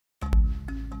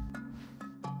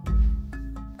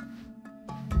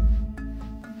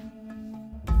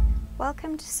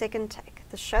Welcome to Second Take,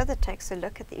 the show that takes a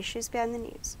look at the issues behind the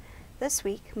news. This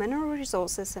week, Mineral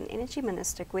Resources and Energy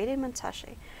Minister Gwede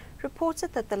Mantashe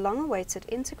reported that the long-awaited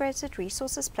Integrated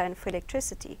Resources Plan for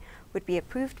electricity would be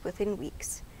approved within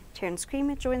weeks. Terence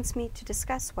joins me to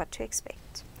discuss what to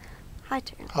expect. Hi,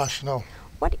 Terence. Hi, Chanel.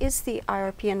 What is the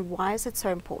IRP and why is it so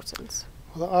important?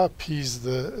 Well, the IRP is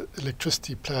the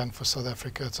electricity plan for South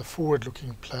Africa. It's a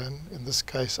forward-looking plan, in this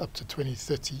case up to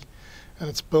 2030, and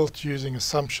it's built using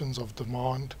assumptions of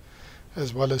demand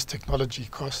as well as technology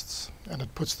costs, and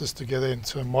it puts this together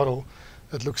into a model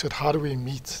that looks at how do we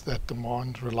meet that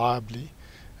demand reliably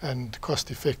and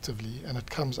cost effectively, and it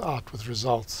comes out with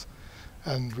results.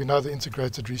 And we know the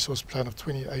Integrated Resource Plan of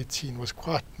 2018 was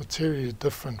quite materially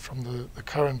different from the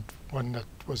current one that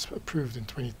was approved in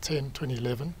 2010,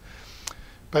 2011,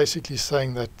 basically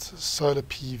saying that solar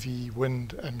PV,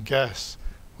 wind and gas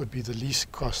would be the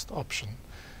least cost option.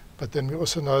 But then we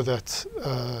also know that,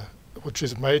 which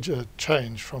is a major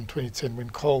change from 2010 when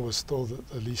coal was still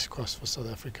the least cost for South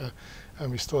Africa,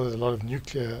 and we still had a lot of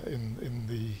nuclear in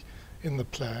the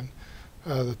plan.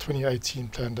 The 2018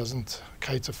 plan doesn't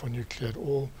cater for nuclear at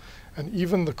all, and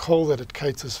even the coal that it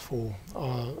caters for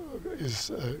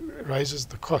raises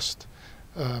the cost.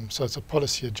 So it's a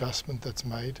policy adjustment that's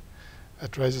made.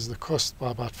 It raises the cost by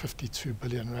about 52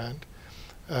 billion rand.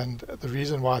 And the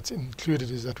reason why it's included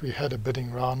is that we had a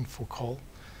bidding round for coal,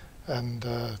 and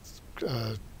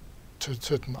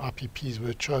certain IPPs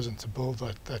were chosen to build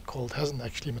that coal. It hasn't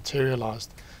actually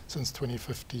materialized since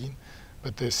 2015,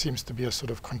 but there seems to be a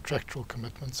sort of contractual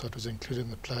commitment, so it was included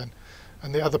in the plan.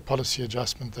 And the other policy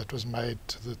adjustment that was made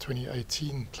to the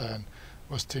 2018 plan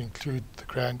was to include the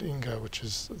Grand Inga, which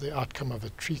is the outcome of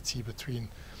a treaty between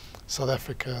South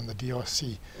Africa and the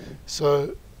DRC.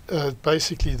 So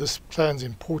basically this plan's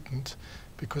important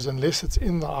because unless it's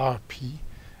in the IRP,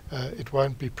 it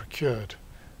won't be procured.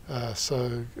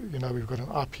 So, you know, we've got an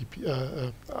IRP,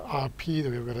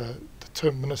 we've got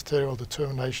a ministerial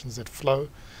determinations that flow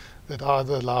that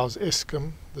either allows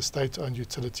Eskom, the state-owned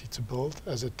utility, to build,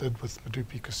 as it did with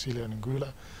Medupi, Kusile and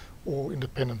Ngula, or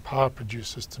independent power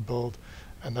producers to build,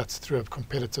 and that's through a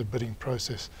competitive bidding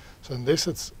process. So unless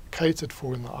it's catered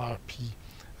for in the IRP,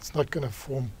 it's not going to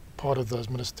form part of those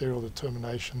ministerial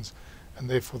determinations, and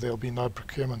therefore there'll be no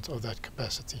procurement of that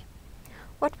capacity.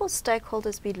 What will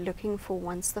stakeholders be looking for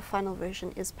once the final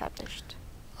version is published?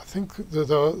 I think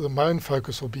the main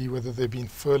focus will be whether there have been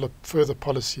further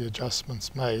policy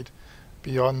adjustments made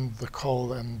beyond the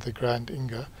coal and the Grand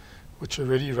Inga, which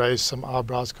already raised some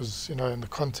eyebrows because, you know, in the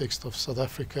context of South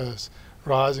Africa's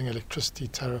rising electricity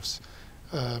tariffs,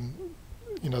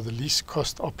 you know, the least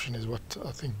cost option is what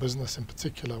I think business in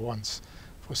particular wants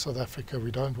for South Africa.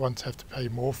 We don't want to have to pay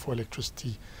more for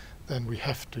electricity than we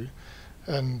have to.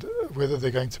 And whether there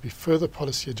are going to be further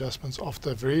policy adjustments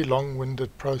after a very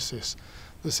long-winded process.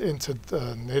 This entered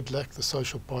NEDLAC, the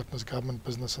social partners, government,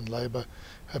 business and labour,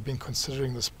 have been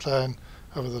considering this plan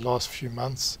over the last few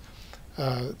months.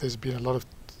 There's been a lot of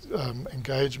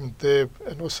engagement there,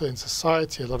 and also in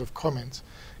society a lot of comments,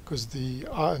 because the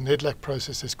NEDLAC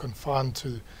process is confined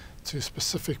to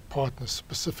specific partners,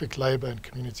 specific labour and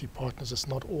community partners. It's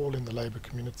not all in the labour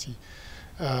community,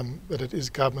 but it is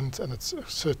government and it's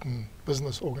certain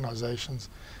business organisations,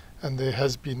 and there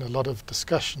has been a lot of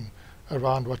discussion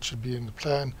around what should be in the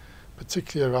plan,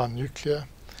 particularly around nuclear,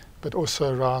 but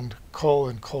also around coal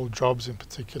and coal jobs in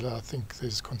particular. I think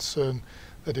there's concern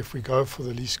that if we go for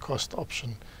the least cost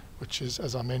option, which is,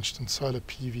 as I mentioned, solar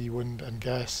PV, wind and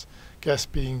gas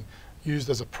being used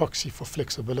as a proxy for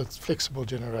flexible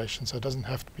generation, so it doesn't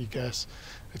have to be gas.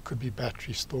 It could be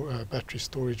battery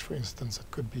storage, for instance. It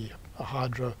could be a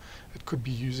hydro. It could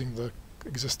be using the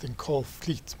existing coal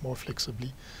fleet more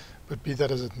flexibly. But be that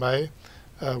as it may,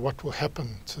 what will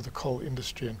happen to the coal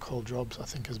industry and coal jobs, I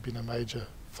think, has been a major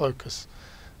focus.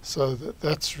 So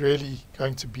that's really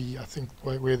going to be, I think,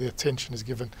 where the attention is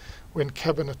given when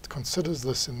Cabinet considers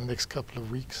this in the next couple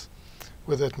of weeks,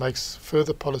 whether it makes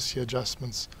further policy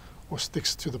adjustments or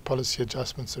sticks to the policy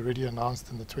adjustments already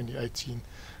announced in the 2018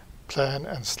 plan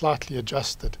and slightly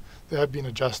adjusted. There have been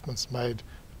adjustments made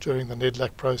during the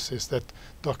NEDLAC process. That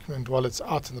document, while it's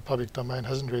out in the public domain,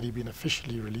 hasn't really been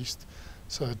officially released.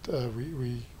 So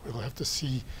we will have to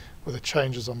see whether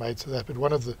changes are made to that. But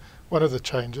one of the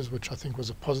changes, which I think was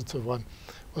a positive one,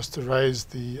 was to raise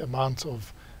the amount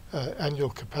of annual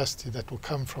capacity that will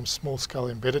come from small-scale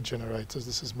embedded generators.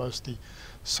 This is mostly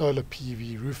solar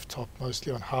PV rooftop,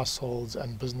 mostly on households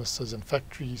and businesses and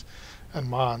factories and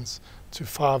mines, to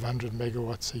 500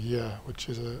 megawatts a year, which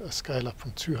is a scale up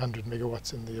from 200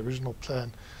 megawatts in the original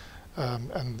plan.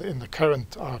 And in the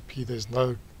current IRP, there's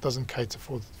no doesn't cater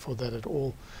for that at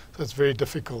all. So it's very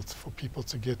difficult for people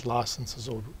to get licenses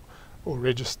or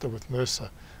register with NERSA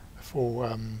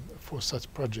for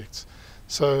such projects.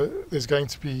 So there's going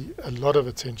to be a lot of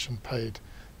attention paid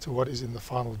to what is in the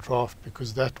final draft,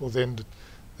 because that will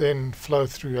then flow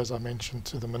through, as I mentioned,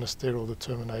 to the ministerial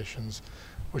determinations,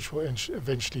 which will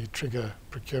eventually trigger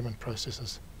procurement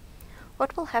processes.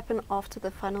 What will happen after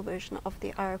the final version of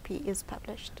the IRP is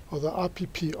published? Well, the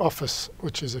IPP office,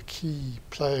 which is a key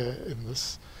player in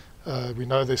this, we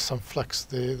know there's some flux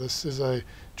there. This is a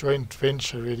joint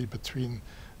venture really between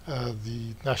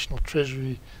the National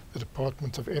Treasury, the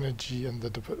Department of Energy and the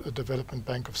Development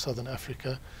Bank of Southern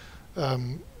Africa.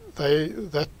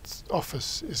 That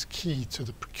office is key to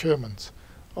the procurement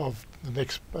of the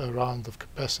next round of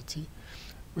capacity.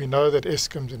 We know that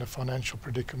Eskom's in a financial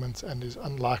predicament and is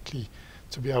unlikely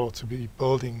to be able to be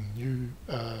building new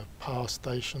power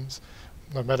stations,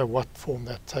 no matter what form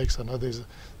that takes. I know there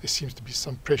seems to be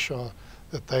some pressure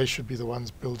that they should be the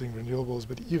ones building renewables,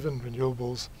 but even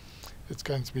renewables, it's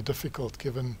going to be difficult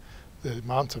given the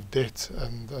amount of debt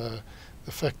and the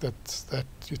fact that that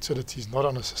utility is not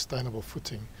on a sustainable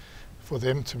footing. For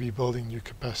them to be building new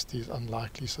capacity is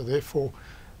unlikely. So therefore,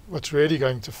 what's really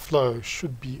going to flow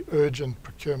should be urgent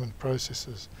procurement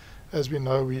processes. As we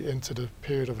know, we entered a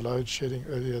period of load shedding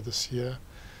earlier this year.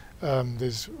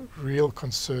 There's real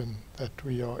concern that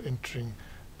we are entering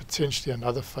potentially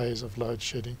another phase of load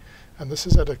shedding, and this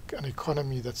is at an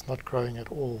economy that's not growing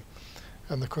at all.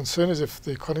 And the concern is, if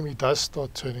the economy does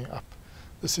start turning up,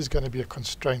 this is going to be a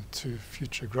constraint to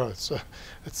future growth. So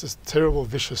it's this terrible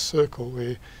vicious circle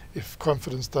where if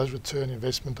confidence does return,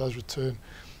 investment does return,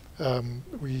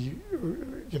 we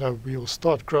will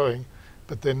start growing,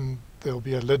 but then there'll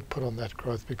be a lid put on that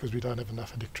growth because we don't have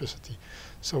enough electricity.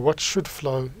 So what should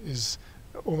flow is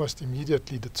almost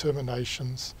immediately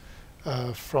determinations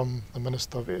from the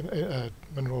Minister of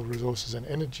Mineral Resources and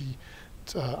Energy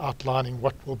outlining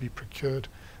what will be procured,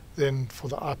 then for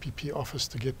the IPP office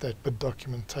to get that bid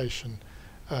documentation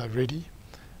ready.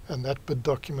 And that bid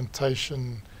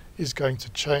documentation is going to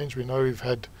change. We know we've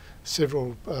had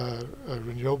several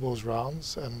renewables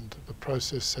rounds, and the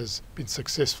process has been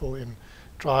successful in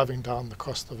driving down the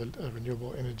cost of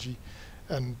renewable energy.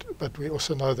 But we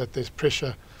also know that there's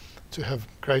pressure to have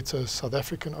greater South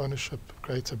African ownership,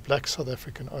 greater black South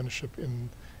African ownership in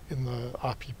the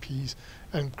IPPs,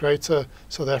 and greater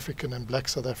South African and black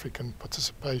South African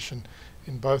participation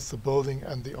in both the building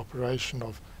and the operation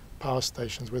of power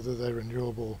stations, whether they're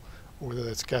renewable or whether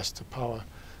it's gas to power.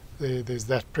 There's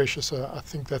that pressure, so I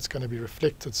think that's going to be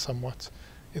reflected somewhat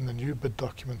in the new bid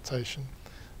documentation.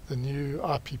 The new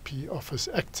IPP office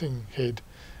acting head,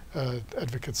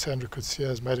 Advocate Sandra Kutsia,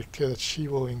 has made it clear that she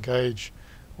will engage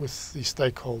with the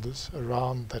stakeholders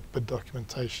around that bid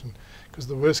documentation, because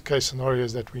the worst case scenario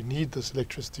is that we need this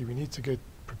electricity, we need to get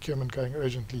procurement going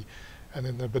urgently, and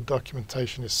then the bid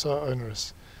documentation is so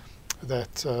onerous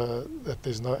that that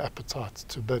there's no appetite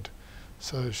to bid.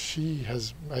 So she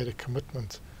has made a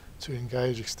commitment to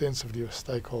engage extensively with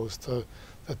stakeholders so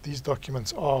that these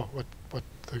documents are what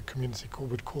the community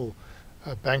would call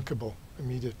bankable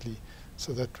immediately,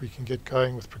 so that we can get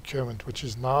going with procurement, which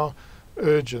is now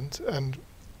urgent. And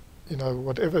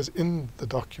whatever's in the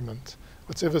document,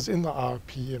 whatever's in the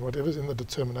IRP and whatever's in the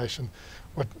determination,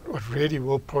 what really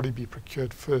will probably be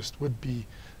procured first would be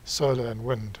solar and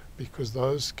wind, because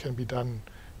those can be done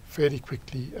fairly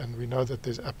quickly, and we know that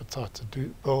there's appetite to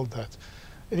build that.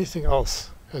 Anything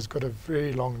else has got a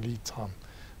very long lead time.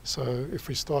 So if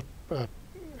we start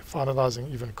finalising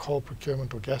even coal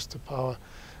procurement or gas to power,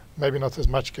 maybe not as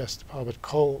much gas to power, but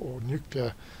coal or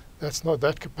nuclear,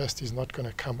 that capacity is not going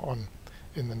to come on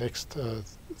in the next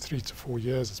 3 to 4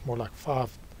 years. It's more like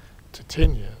 5 to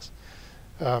 10 years.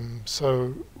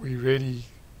 So we're really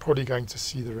probably going to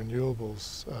see the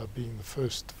renewables being the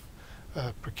first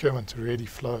procurement to really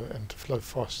flow, and to flow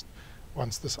fast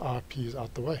once this IRP is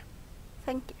out the way.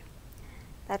 Thank you.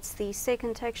 That's the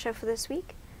second Take Show for this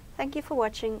week. Thank you for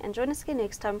watching, and join us again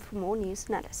next time for more news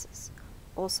analysis.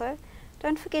 Also,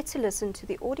 don't forget to listen to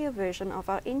the audio version of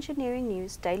our Engineering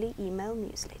News daily email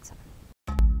newsletter.